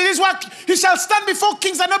diligent with his work, he shall stand before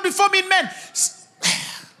kings and not before mean men."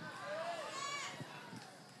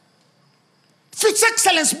 If it's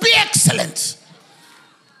excellence, be excellent.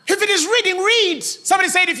 If it is reading, read. Somebody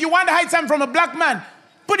said, if you want to hide something from a black man,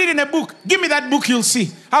 put it in a book. Give me that book, you'll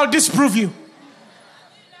see. I'll disprove you.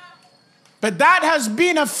 But that has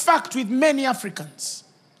been a fact with many Africans.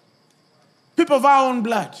 People of our own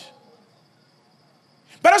blood.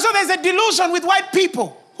 But also there's a delusion with white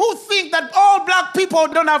people who think that all black people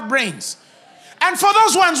don't have brains. And for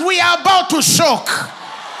those ones, we are about to shock.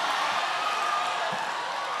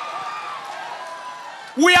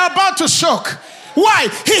 We are about to shock. Why?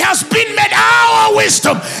 He has been made our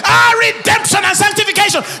wisdom, our redemption and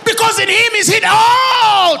sanctification. Because in him is hid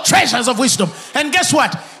all treasures of wisdom. And guess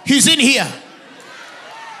what? He's in here.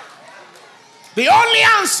 The only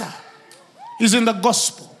answer is in the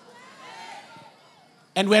gospel.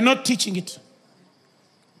 And we're not teaching it.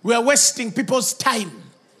 We are wasting people's time.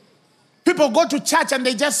 People go to church and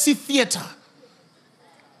they just see theater.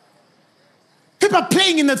 People are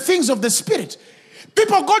playing in the things of the Spirit.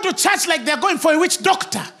 People go to church like they're going for a witch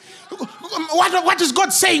doctor. What is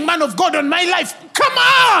God saying, man of God, on my life? Come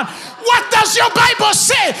on! What does your Bible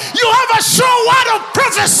say? You have a sure word of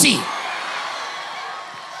prophecy.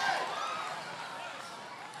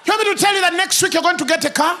 You want me to tell you that next week you're going to get a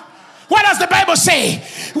car? What does the Bible say?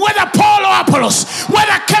 Whether Paul or Apollos,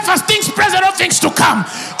 whether Cephas, things present or things to come,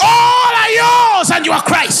 all are yours and you are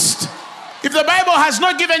Christ. If the Bible has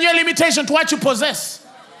not given you a limitation to what you possess,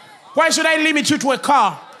 why should I limit you to a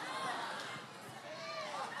car?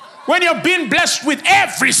 When you're being blessed with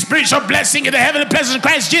every spiritual blessing in the heavenly places in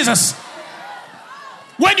Christ Jesus.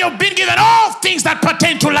 When you've been given all things that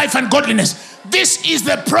pertain to life and godliness. This is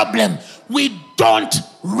the problem. We don't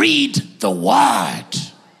read the word.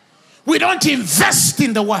 We don't invest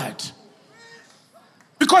in the word.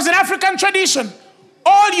 Because in African tradition,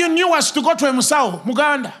 all you knew was to go to a Musao,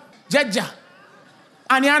 Muganda, Jaja,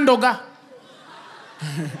 Anyandoga.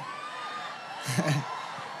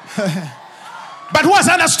 But who has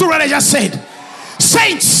understood what I just said?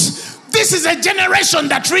 Saints, this is a generation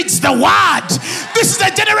that reads the word. This is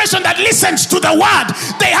a generation that listens to the word.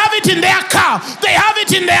 They have it in their car. They have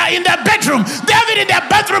it in their bedroom. They have it in their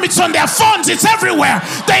bathroom. It's on their phones. It's everywhere.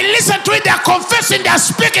 They listen to it. They're confessing. They're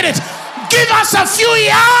speaking it. Give us a few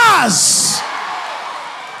years.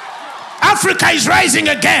 Africa is rising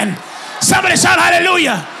again. Somebody shout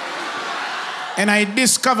hallelujah. And I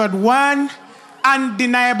discovered one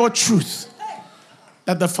undeniable truth,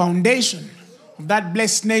 that the foundation of that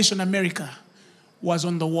blessed nation, America, was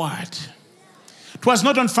on the word. It was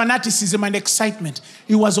not on fanaticism and excitement.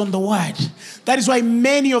 It was on the word. That is why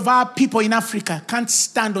many of our people in Africa can't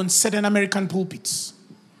stand on certain American pulpits.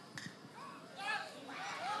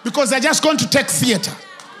 Because they're just going to take theater.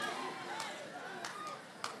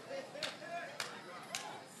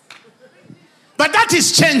 But that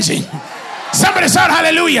is changing. Somebody shout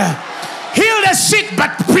hallelujah. Heal the sick, but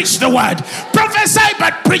preach the word. Prophesy,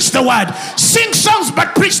 but preach the word. Sing songs,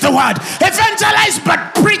 but preach the word. Evangelize,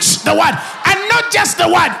 but preach the word. And not just the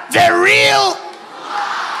word, the real.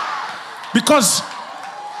 Because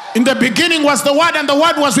in the beginning was the word, and the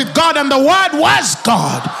word was with God, and the word was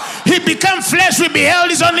God. He became flesh. We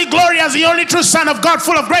beheld his only glory as the only true Son of God,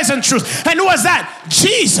 full of grace and truth. And who was that?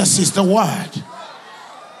 Jesus is the word.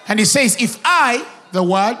 And he says, if I, the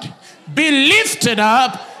word, be lifted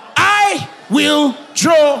up, I will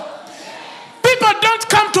draw. People don't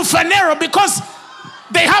come to Phaneroo because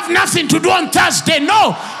they have nothing to do on Thursday.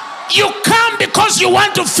 No. You come because you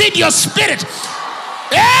want to feed your spirit.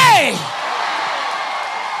 Hey!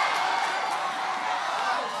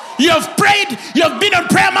 You've prayed, you've been on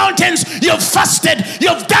prayer mountains, you've fasted,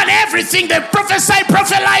 you've done everything. They've prophesied,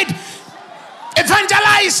 prophelied,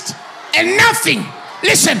 evangelized, and nothing.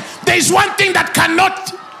 Listen, there is one thing that cannot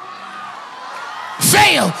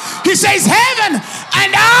fail. He says, heaven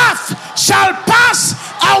and earth shall pass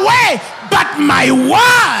away, but my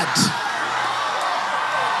word.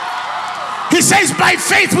 He says, by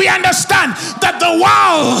faith we understand that the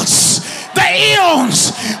worlds, the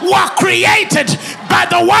eons were created by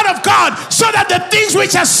the word of God, so that the things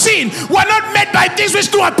which are seen were not made by things which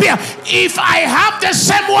do appear. If I have the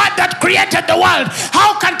same word that created the world,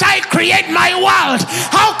 how can't I create my world?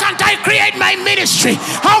 How can't I create my ministry?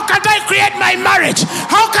 How can't I create my marriage?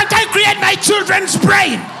 How can't I create my children's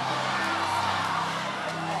brain?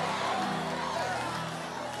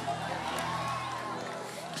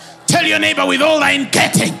 Tell your neighbor, with all thine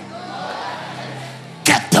getting,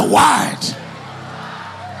 get the word.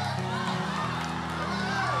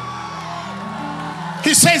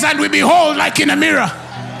 He says, and we behold like in a mirror.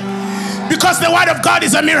 Because the word of God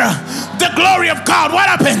is a mirror. The glory of God, what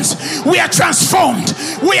happens? We are transformed.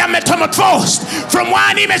 We are metamorphosed from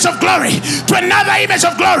one image of glory to another image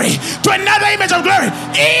of glory to another image of glory,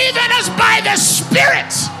 even as by the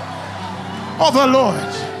Spirit of the Lord.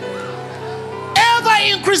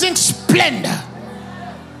 Ever increasing splendor.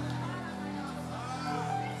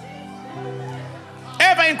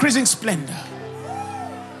 Ever increasing splendor.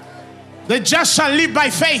 The just shall live by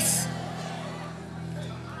faith.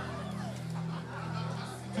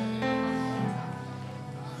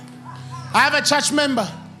 I have a church member.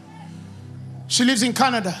 She lives in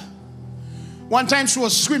Canada. One time she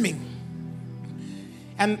was swimming,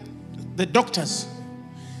 and the doctors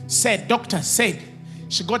said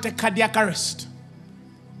she got a cardiac arrest.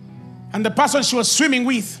 And the person she was swimming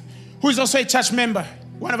with, who is also a church member,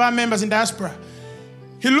 one of our members in diaspora,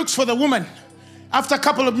 he looks for the woman. After a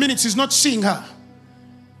couple of minutes, he's not seeing her.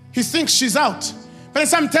 He thinks she's out. But then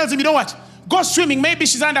someone tells him, you know what? Go swimming. Maybe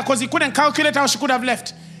she's under, because he couldn't calculate how she could have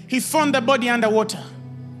left. He found the body underwater.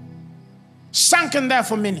 Sunken there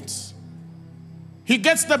for minutes. He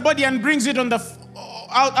gets the body and brings it on the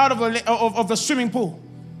out of the swimming pool.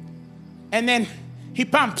 And then he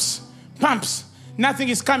pumps. Nothing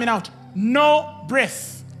is coming out. No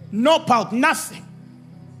breath. No pulp. Nothing.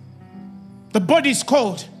 The body is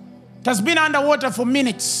cold. It has been underwater for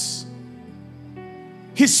minutes.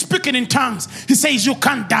 He's speaking in tongues. He says, you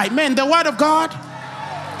can't die. Man, the word of God,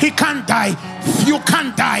 he can't die. You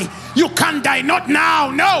can't die. You can't die. Not now.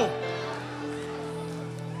 No.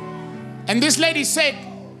 And this lady said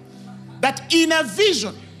that in a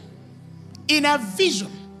vision,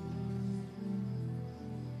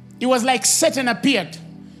 it was like Satan appeared,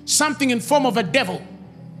 something in form of a devil.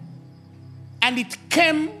 And it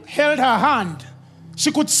came, held her hand.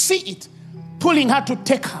 She could see it pulling her to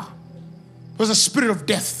take her. It was a spirit of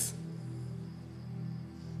death.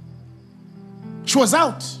 She was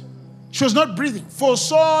out. She was not breathing for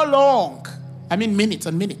so long. I mean, minutes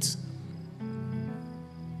and minutes.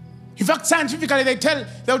 In fact, scientifically,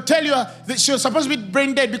 they'll tell you that she was supposed to be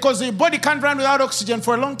brain dead because the body can't run without oxygen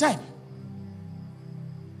for a long time.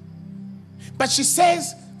 But she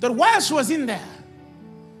says that while she was in there,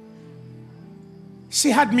 she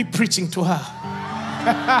had me preaching to her.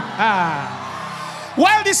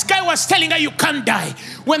 While this guy was telling her you can't die,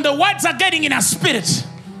 when the words are getting in her spirit,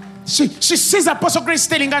 She sees Apostle Grace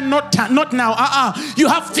telling her, not now. You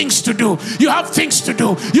have things to do. You have things to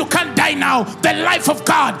do. You can't die now. The life of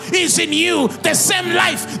God is in you. The same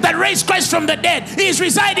life that raised Christ from the dead is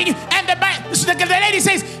residing. And the lady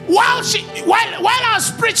says, while I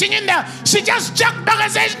was preaching in there, she just jumped back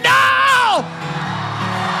and says, no!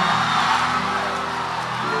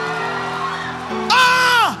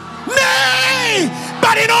 Nay!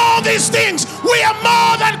 But in all these things, we are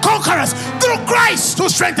more than conquerors through Christ who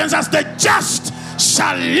strengthens us. The just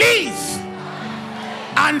shall live.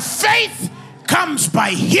 And faith comes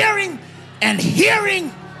by hearing, and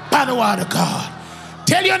hearing by the word of God.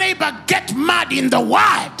 Tell your neighbor, get mad in the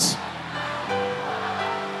word.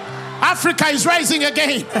 Africa is rising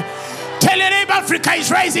again. Tell your neighbor, Africa is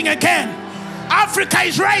rising again. Africa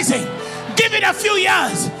is rising. Give it a few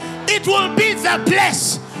years. It will be the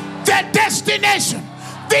place, the destination,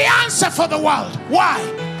 the answer for the world. Why?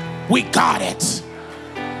 We got it.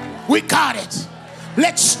 We got it.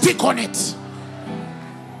 Let's stick on it.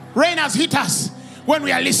 Rain has hit us when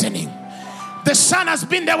we are listening. The sun has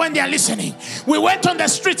been there when they are listening. We went on the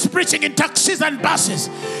streets preaching in taxis and buses,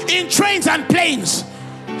 in trains and planes,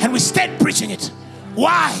 and we stayed preaching it.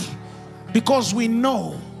 Why? Because we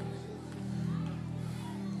know.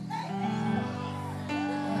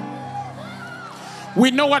 We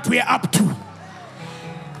know what we are up to.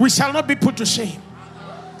 We shall not be put to shame.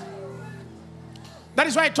 That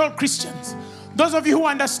is why I told Christians, those of you who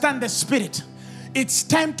understand the Spirit, it's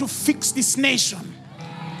time to fix this nation.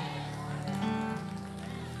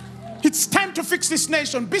 It's time to fix this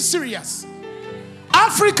nation. Be serious.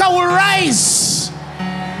 Africa will rise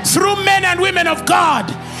through men and women of God.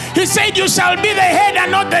 He said, you shall be the head and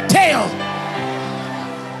not the tail.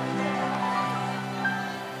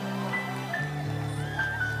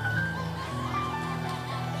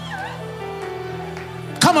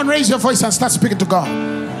 Come on, raise your voice and start speaking to God.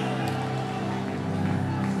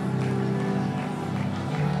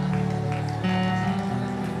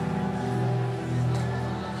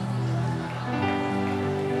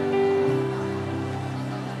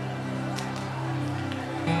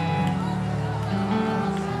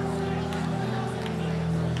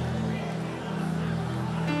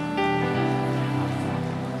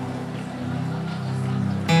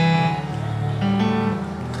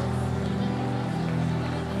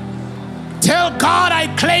 Tell God, I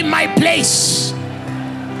claim my place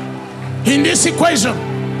in this equation.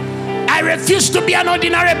 I refuse to be an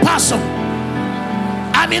ordinary person.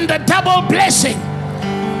 I'm in the double blessing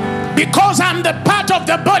because I'm the part of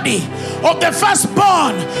the body of the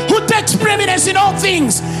firstborn who takes preeminence in all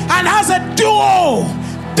things and has a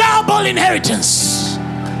double inheritance.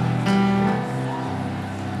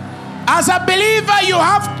 As a believer, you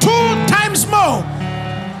have 2 times more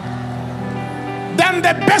than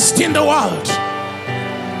the best in the world.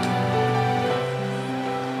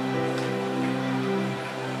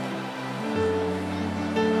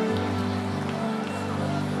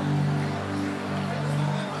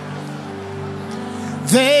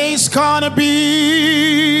 There's gonna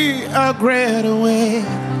be a great awakening.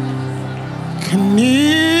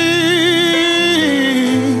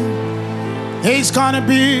 There's gonna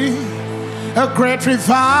be a great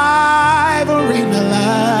revival in the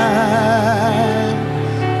land.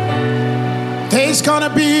 There's gonna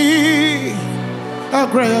be a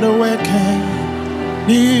great awakening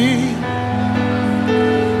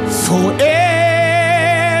for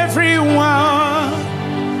everyone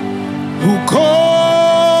who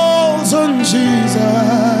calls on Jesus.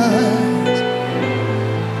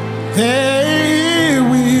 They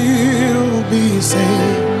will be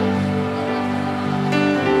saved.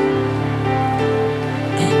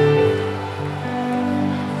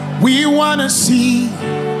 We want to see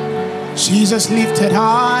Jesus lifted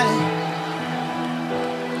high,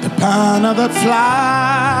 the banner that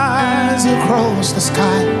flies across the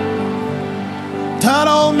sky, that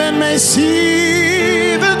all men may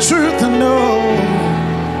see the truth and know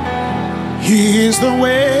He is the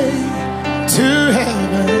way to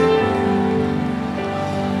heaven.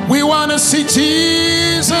 We want to see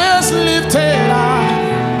Jesus lifted high,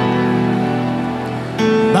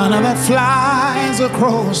 banner that flies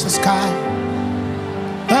across the sky,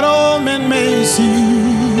 that all men may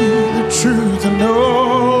see the truth and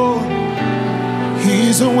know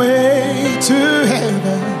He's the way to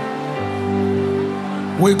heaven.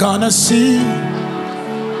 We're gonna see.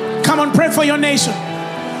 Come on, pray for your nation.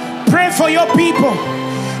 Pray for your people.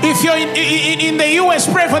 If you're in the US,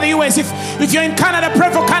 pray for the US. If you're in Canada,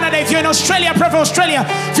 pray for Canada. If you're in Australia, pray for Australia.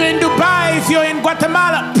 If you're in Dubai, if you're in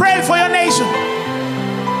Guatemala, pray for your nation.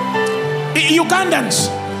 Ugandans,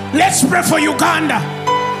 let's pray for Uganda.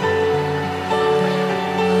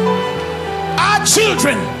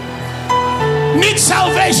 children need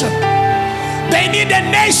salvation. They need a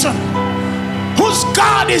nation whose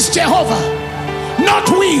God is Jehovah, not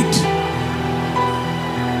weed.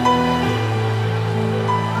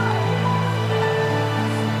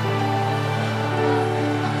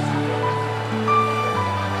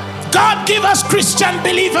 God, give us Christian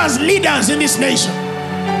believers, leaders in this nation.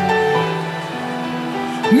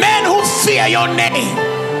 Men who fear your name.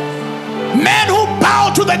 Men who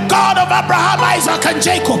bow to the God of Abraham, Isaac, and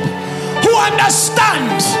Jacob. Who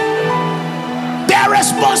understand their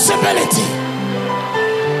responsibility.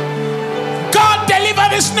 God, deliver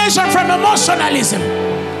this nation from emotionalism.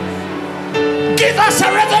 Give us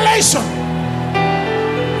a revelation.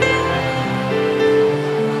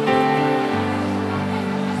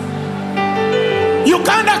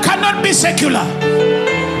 Uganda cannot be secular.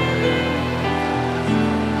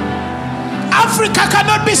 Africa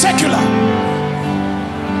cannot be secular.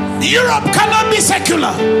 Europe cannot be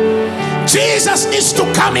secular. Jesus needs to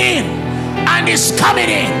come in, and is coming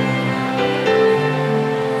in.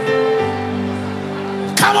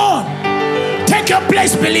 Come on, take your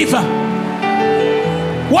place, believer.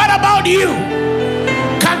 What about you?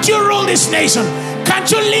 Can't you rule this nation? Can't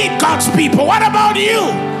you lead God's people? What about you?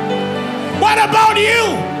 What about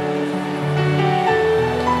you?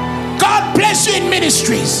 God bless you in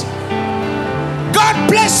ministries. God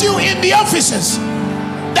bless you in the offices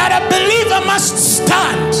that a believer must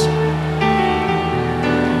stand.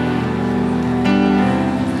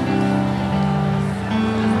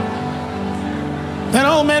 That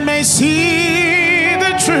all men may see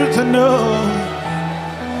the truth and know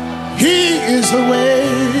He is the way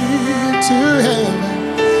to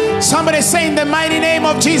heaven. Somebody say, in the mighty name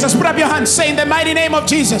of Jesus. Put up your hands. Say, in the mighty name of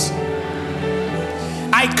Jesus,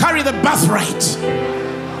 I carry the birthright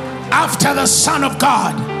after the Son of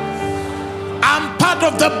God. I'm part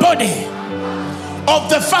of the body of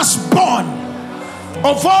the firstborn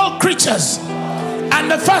of all creatures, and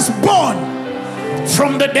the firstborn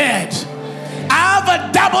from the dead. I have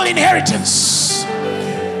a double inheritance.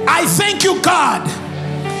 I thank you, God,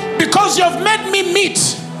 because you have made me meet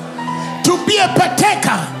to be a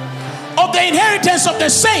partaker of the inheritance of the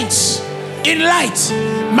saints in light.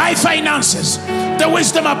 My finances, the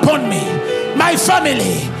wisdom upon me, my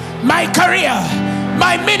family, my career,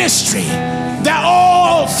 my ministry, they're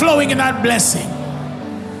all flowing in that blessing.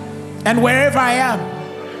 And wherever I am,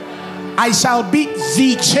 I shall be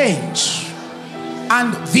the change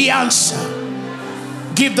and the answer.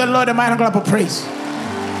 Give the Lord a mighty clap of praise.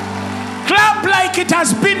 Clap like it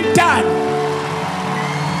has been done.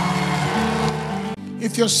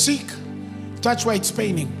 If you're sick, touch where it's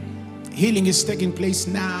paining. Healing is taking place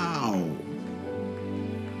now.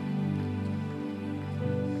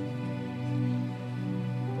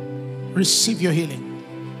 Receive your healing.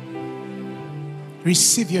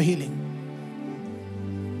 Receive your healing.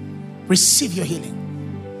 Receive your healing.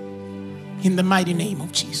 In the mighty name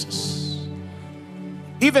of Jesus.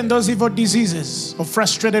 Even those evil diseases of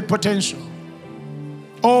frustrated potential.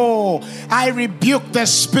 Oh, I rebuke the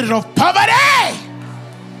spirit of poverty.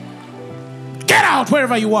 Get out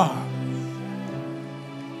wherever you are.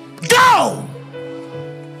 Go.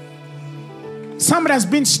 Somebody has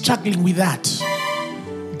been struggling with that.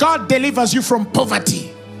 God delivers you from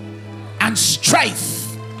poverty and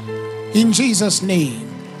strife in Jesus' name.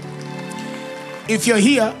 If you're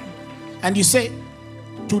here and you say,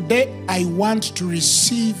 today I want to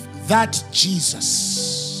receive that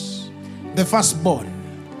Jesus, the firstborn.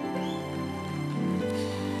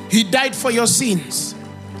 He died for your sins.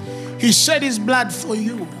 He shed his blood for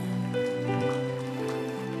you.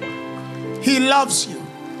 He loves you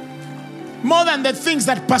more than the things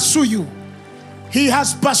that pursue you. He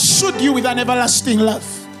has pursued you with an everlasting love.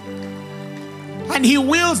 And he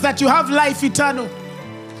wills that you have life eternal.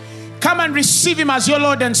 Come and receive him as your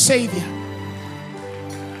Lord and Savior.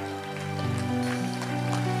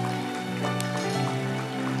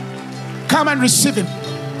 Come and receive him.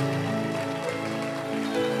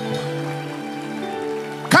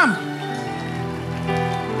 Come.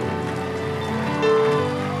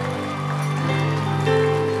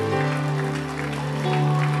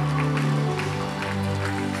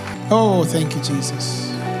 Oh, thank you, Jesus.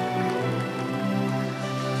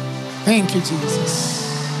 Thank you, Jesus.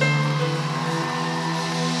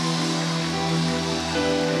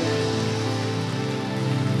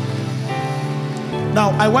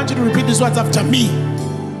 Now, I want you to repeat these words after me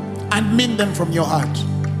and mean them from your heart.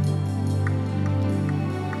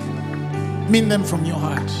 Mean them from your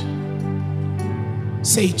heart.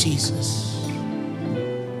 Say, Jesus,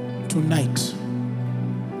 tonight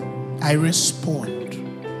I respond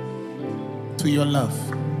to your love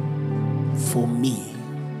for me.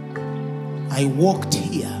 I walked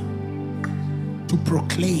here to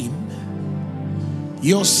proclaim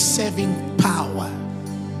your saving power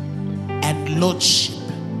and lordship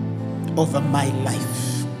over my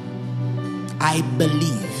life. I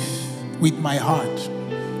believe with my heart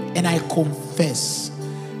and I confess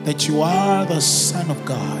that you are the Son of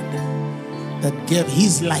God that gave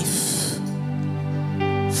his life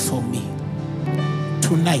for me.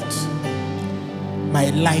 Tonight, my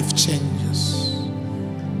life changes.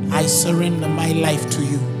 I surrender my life to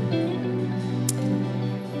you.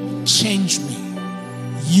 Change me.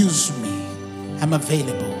 Use me. I'm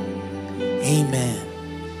available. Amen.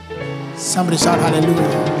 Somebody shout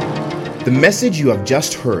hallelujah. The message you have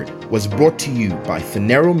just heard was brought to you by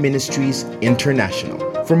Phaneroo Ministries International.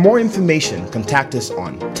 For more information, contact us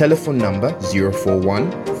on telephone number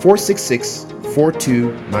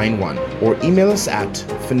 041-466-4291 or email us at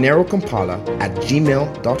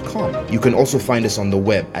phanerokampala@gmail.com. You can also find us on the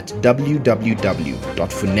web at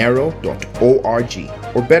www.phaneroo.org.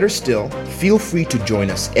 Or better still, feel free to join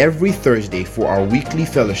us every Thursday for our weekly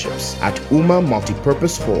fellowships at Uma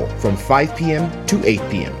Multipurpose Hall from 5 p.m. to 8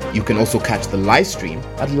 p.m. You can also catch the live stream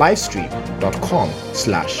at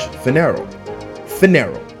livestream.com/Phaneroo.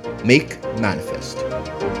 Phaneroo, make manifest.